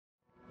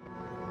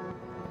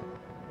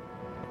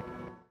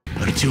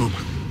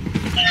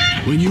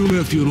Artyom, when you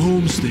left your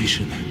home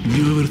station, did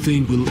you ever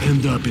think we'll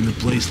end up in a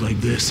place like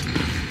this?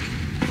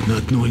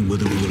 Not knowing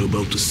whether we were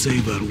about to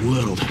save our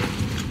world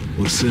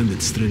or send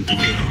it straight to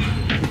hell.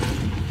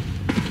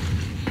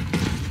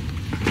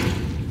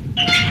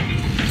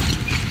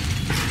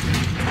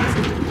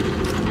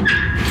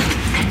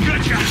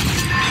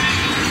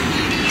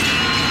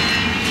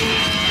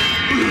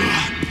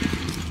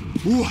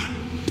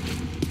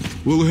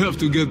 We'll have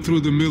to get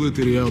through the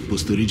military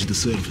outpost to reach the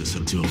surface,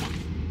 Artyom.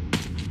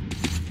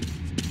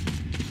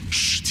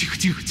 Shh,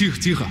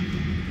 тихо.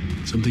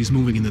 Something's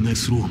moving in the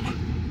next room.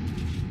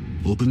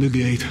 Open the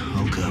gate,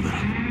 I'll cover.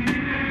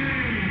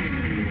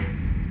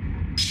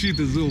 Shit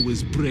is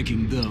always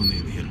breaking down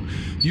in here.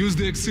 Use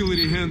the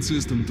auxiliary hand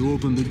system to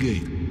open the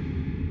gate.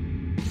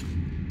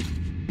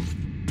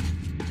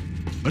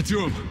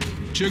 Artyom,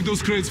 check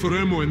those crates for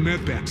ammo and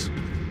med packs.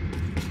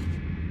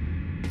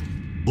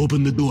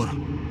 Open the door.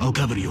 I'll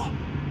cover you.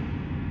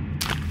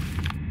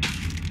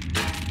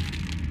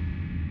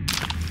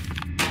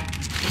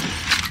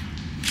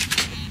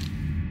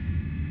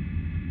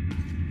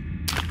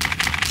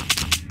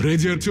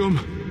 Ready, Artyom?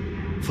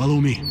 Follow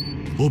me.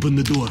 Open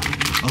the door.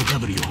 I'll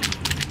cover you.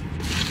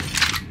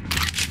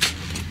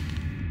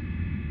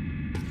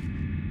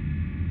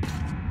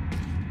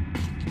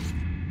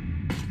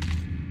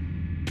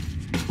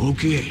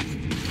 Okay.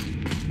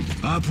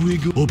 Up we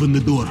go. Open the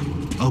door.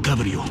 I'll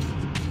cover you.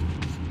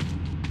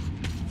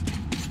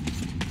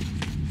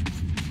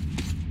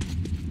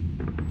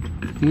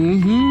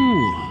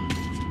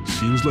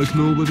 Seems like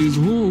nobody's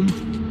home.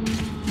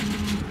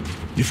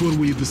 Before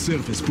we hit the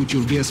surface, put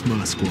your gas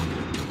mask on.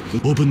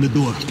 Open the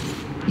door.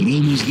 We're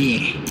almost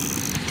there.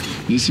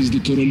 This is the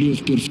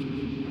Korolev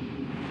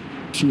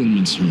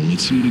performance hall.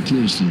 It's really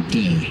close to the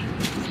tower.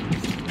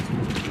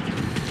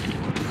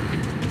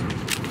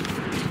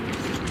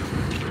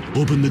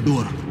 Open the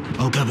door.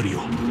 I'll cover you.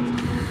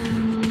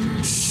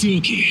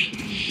 Suki,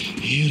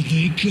 here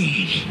they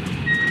come.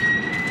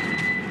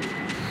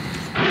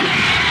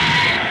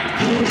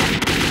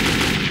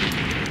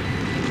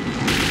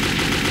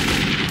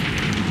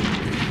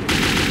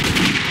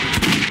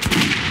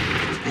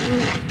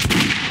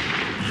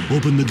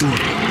 Open the door.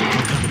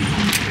 I'll cover you.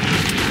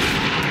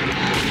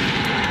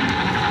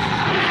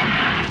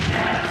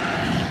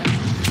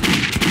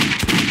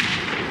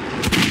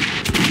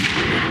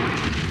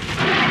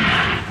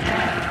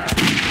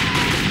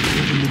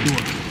 Open the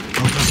door.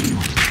 I'll cover you.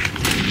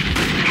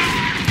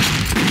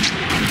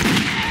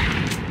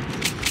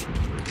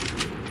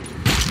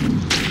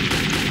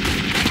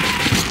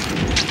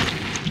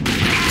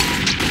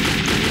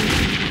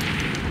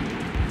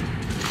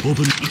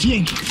 Open.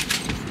 Artyom,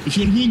 if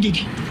you're wounded,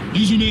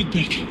 use a med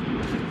pack.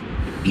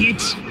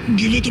 Let's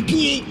give it a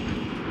pull.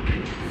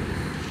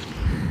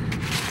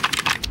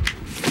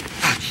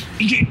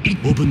 Okay.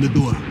 Open the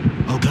door.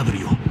 I'll cover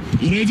you.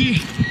 You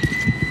ready?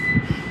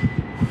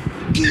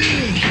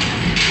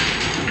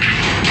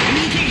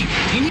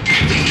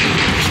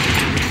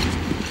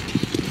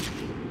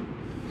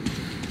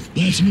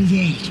 Let's move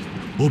out.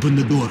 Open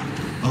the door.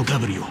 I'll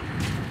cover you.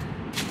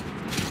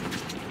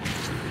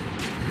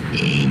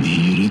 And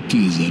here it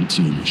is,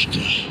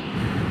 Artyomушka.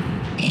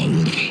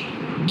 Our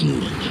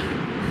goal.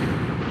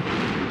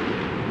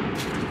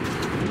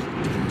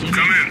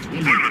 Come in,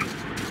 Pullman.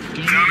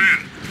 Come in.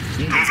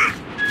 Over.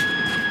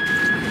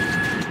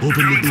 Open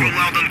the Coming door. from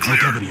loud and I'll clear.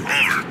 cover you.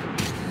 Over.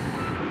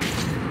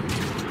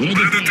 We're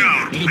We're at the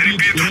tower. I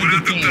Repeat, we're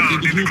at the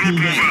tower. Did the group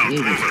move out?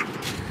 Over.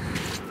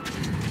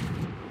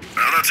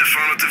 Well, that's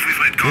affirmative. We've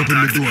made Open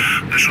the contact.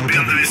 door. They should I'll be in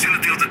cover the you.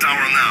 vicinity of the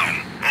tower now.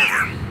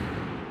 Over.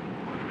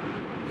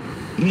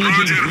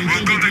 Roger,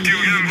 We'll contact you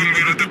again when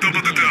we're at the top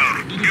of the tower.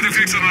 Get a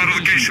fix on our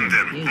location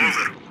then.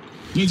 Over.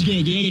 Let's go.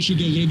 The others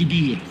should already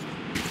be here.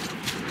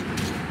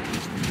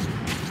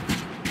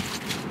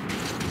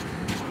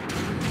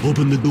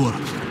 Open the door.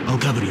 I'll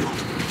cover you.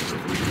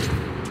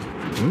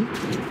 Huh?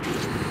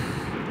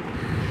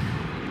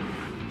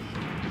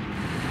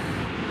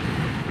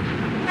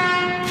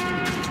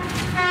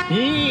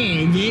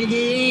 Oh, there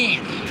they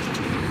are.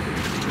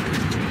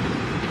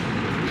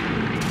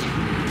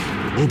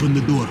 Open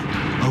the door.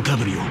 I'll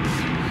cover you.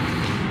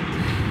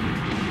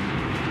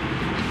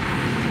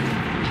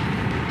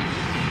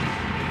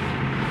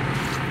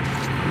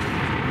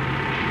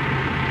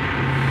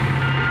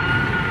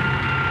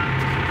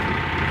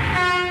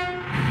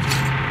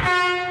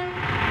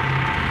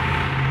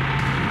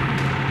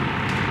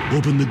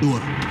 Open the door.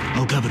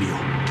 I'll cover you.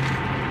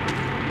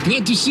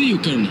 Glad to see you,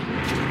 Colonel.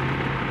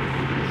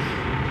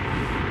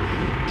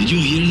 Did you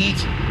hear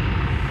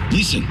that?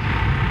 Listen.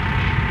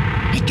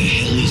 What the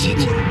hell is it?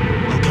 Door.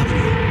 I'll cover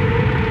you.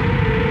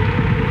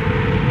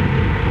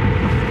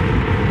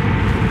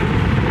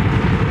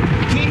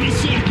 Form a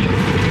circle.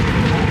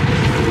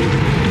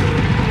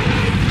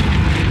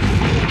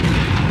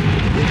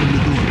 Open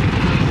the door.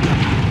 I'll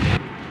cover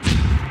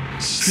you.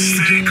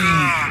 Stay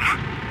calm.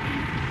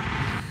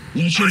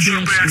 Watch your Watch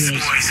your backs, backs,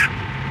 boys. boys.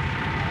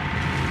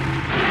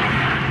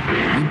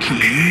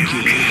 Okay.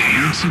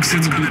 Looks like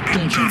it's gonna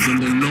be tougher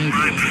than the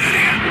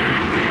library.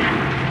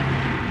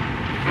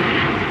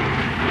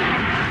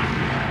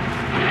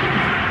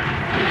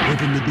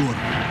 Open the door.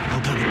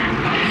 I'll cover it.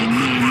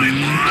 My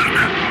mark.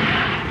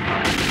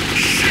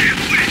 Shit,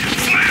 wait,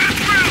 fire at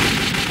will.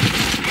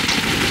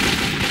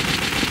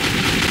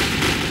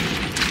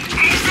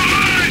 Move the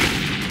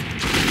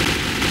line.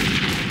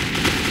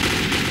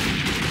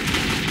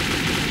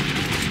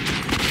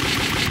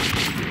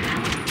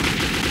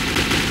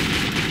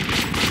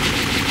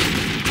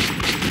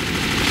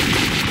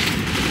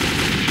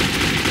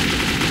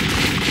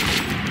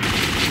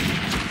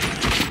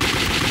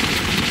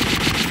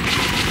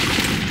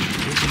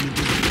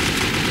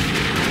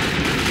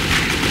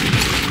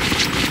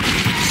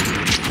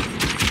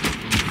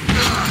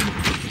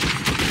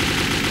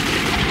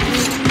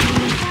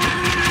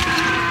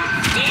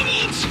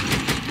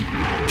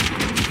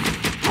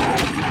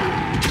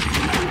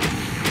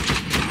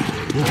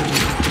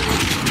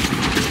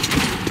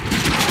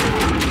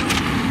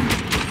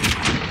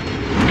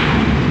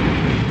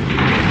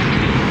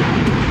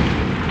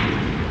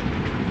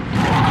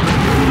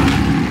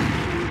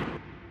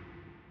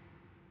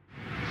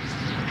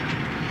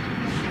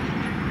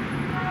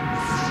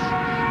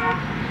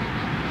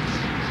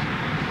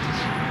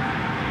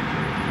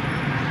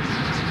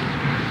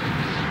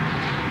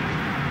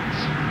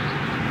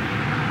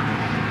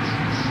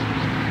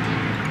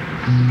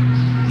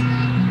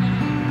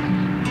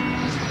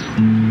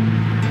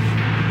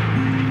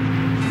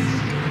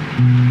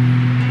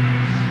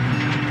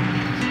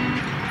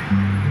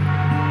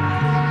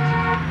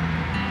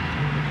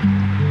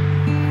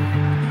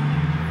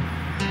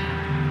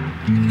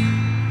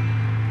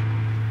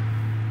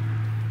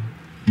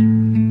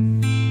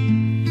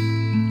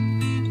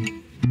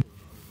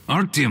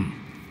 Artyom.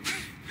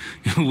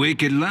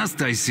 Awake at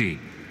last, I see.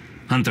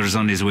 Hunter's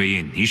on his way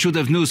in. He should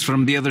have news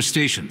from the other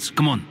stations.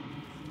 Come on.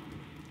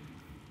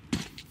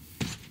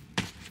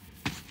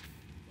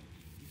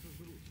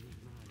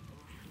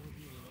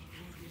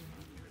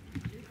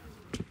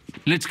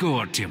 Let's go,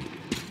 Artyom.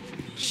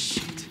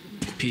 Shit.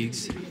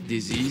 Pigs,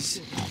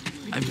 disease.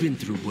 I've been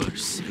through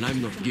worse, and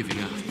I'm not giving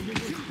up.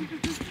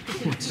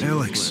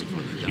 Alex,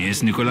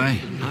 Yes, Nikolai?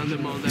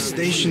 the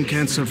station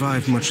can't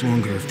survive much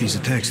longer if these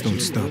attacks don't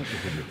stop.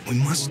 We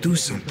must do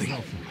something.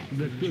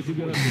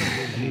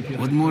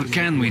 What more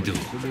can we do?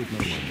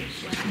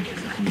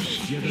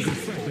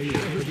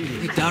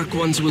 The Dark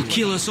Ones will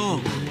kill us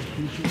all.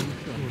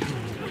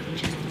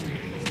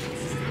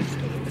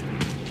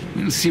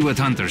 We'll see what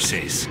Hunter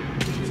says.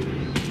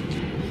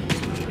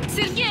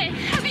 Sergei,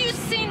 have you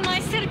seen my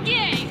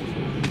Sergei?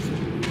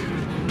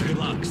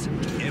 Relax.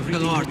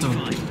 Hello, Artyom.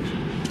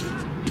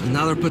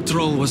 Another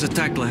patrol was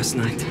attacked last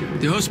night.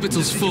 The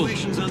hospital's full.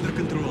 Situation's under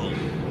control.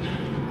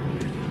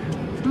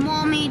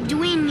 Mommy, do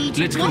we need...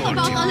 Let's go, What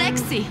about Artyom.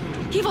 Alexei?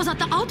 He was at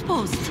the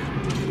outpost.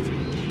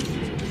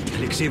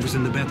 Alexei was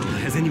in the battle.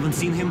 Has anyone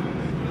seen him?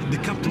 The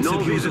captain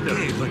said he was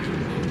okay, but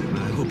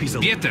I hope he's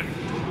alive. Pieter!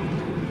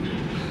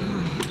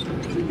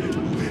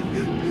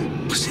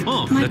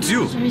 Oh, My that's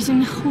you. brother is in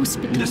the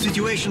hospital. The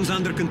situation's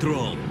under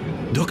control.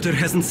 Doctor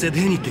hasn't said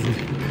anything.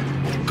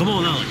 Come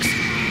on, Alex.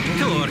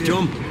 Hello,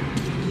 Artyom.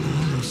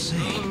 I'll say.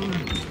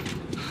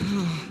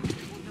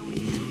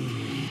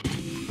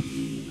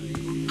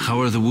 How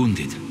are the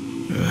wounded?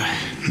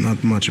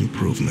 Not much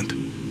improvement.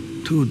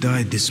 2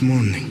 died this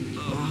morning.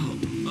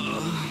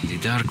 The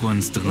Dark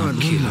Ones do God,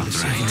 not kill when will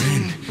this ever outright.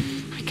 end?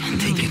 I can't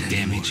They take can it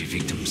damage a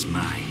victim's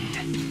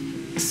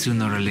mind.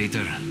 Sooner or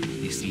later,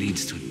 this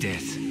leads to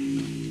death.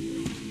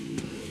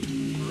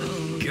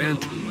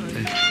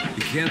 I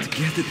can't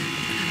get it.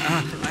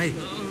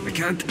 I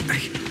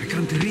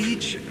can't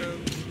reach.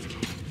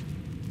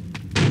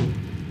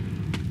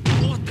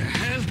 What the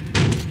hell?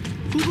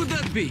 Who would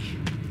that be?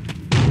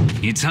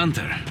 It's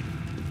Hunter.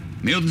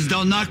 Mutants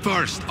don't knock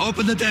first.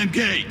 Open the damn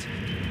gate.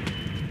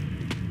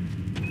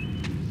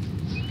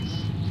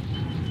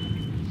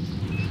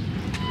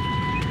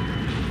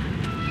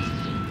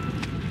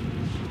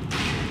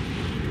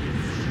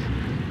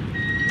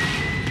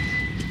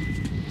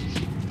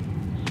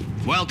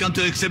 Welcome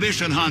to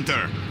Exhibition,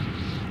 Hunter.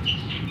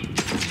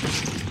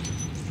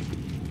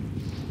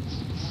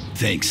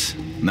 Thanks.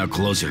 Now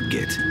close your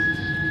gate.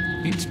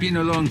 It's been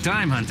a long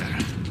time, Hunter.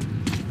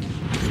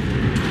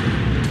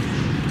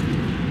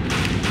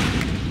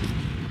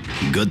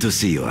 Good to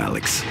see you,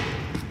 Alex.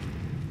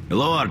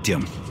 Hello,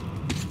 Artyom.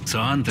 So,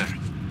 Hunter,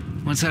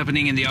 what's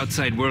happening in the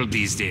outside world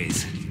these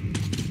days?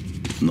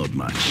 Not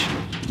much.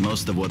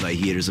 Most of what I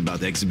hear is about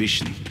the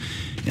exhibition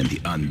and the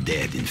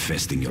undead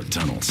infesting your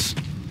tunnels.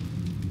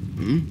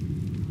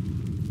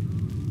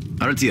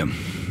 Artyom,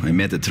 I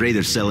met a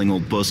trader selling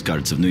old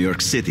postcards of New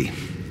York City.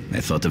 I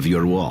thought of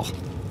your wall.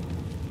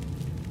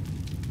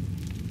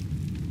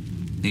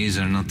 These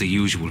are not the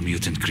usual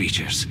mutant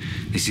creatures.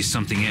 This is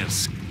something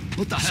else.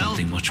 What the hell?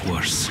 Something much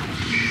worse.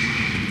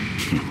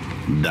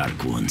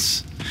 Dark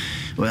ones.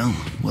 Well,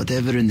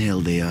 whatever in hell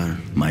they are,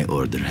 my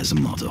order has a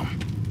motto.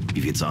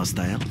 If it's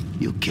hostile,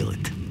 you kill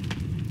it.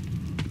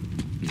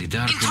 The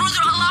Dark Ones Intruder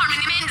do not- alarm in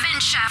the main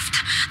vent shaft.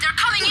 They're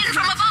coming in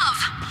from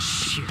above.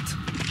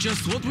 Shit.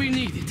 Just what we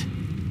needed.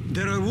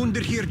 There are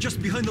wounded here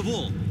just behind the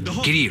wall. The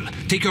hall. Kirill,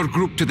 take your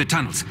group to the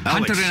tunnels.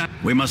 Alex, Hunter and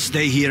we must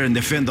stay here and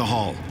defend the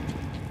hall.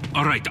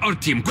 All right, our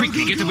team,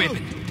 quickly get a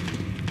weapon.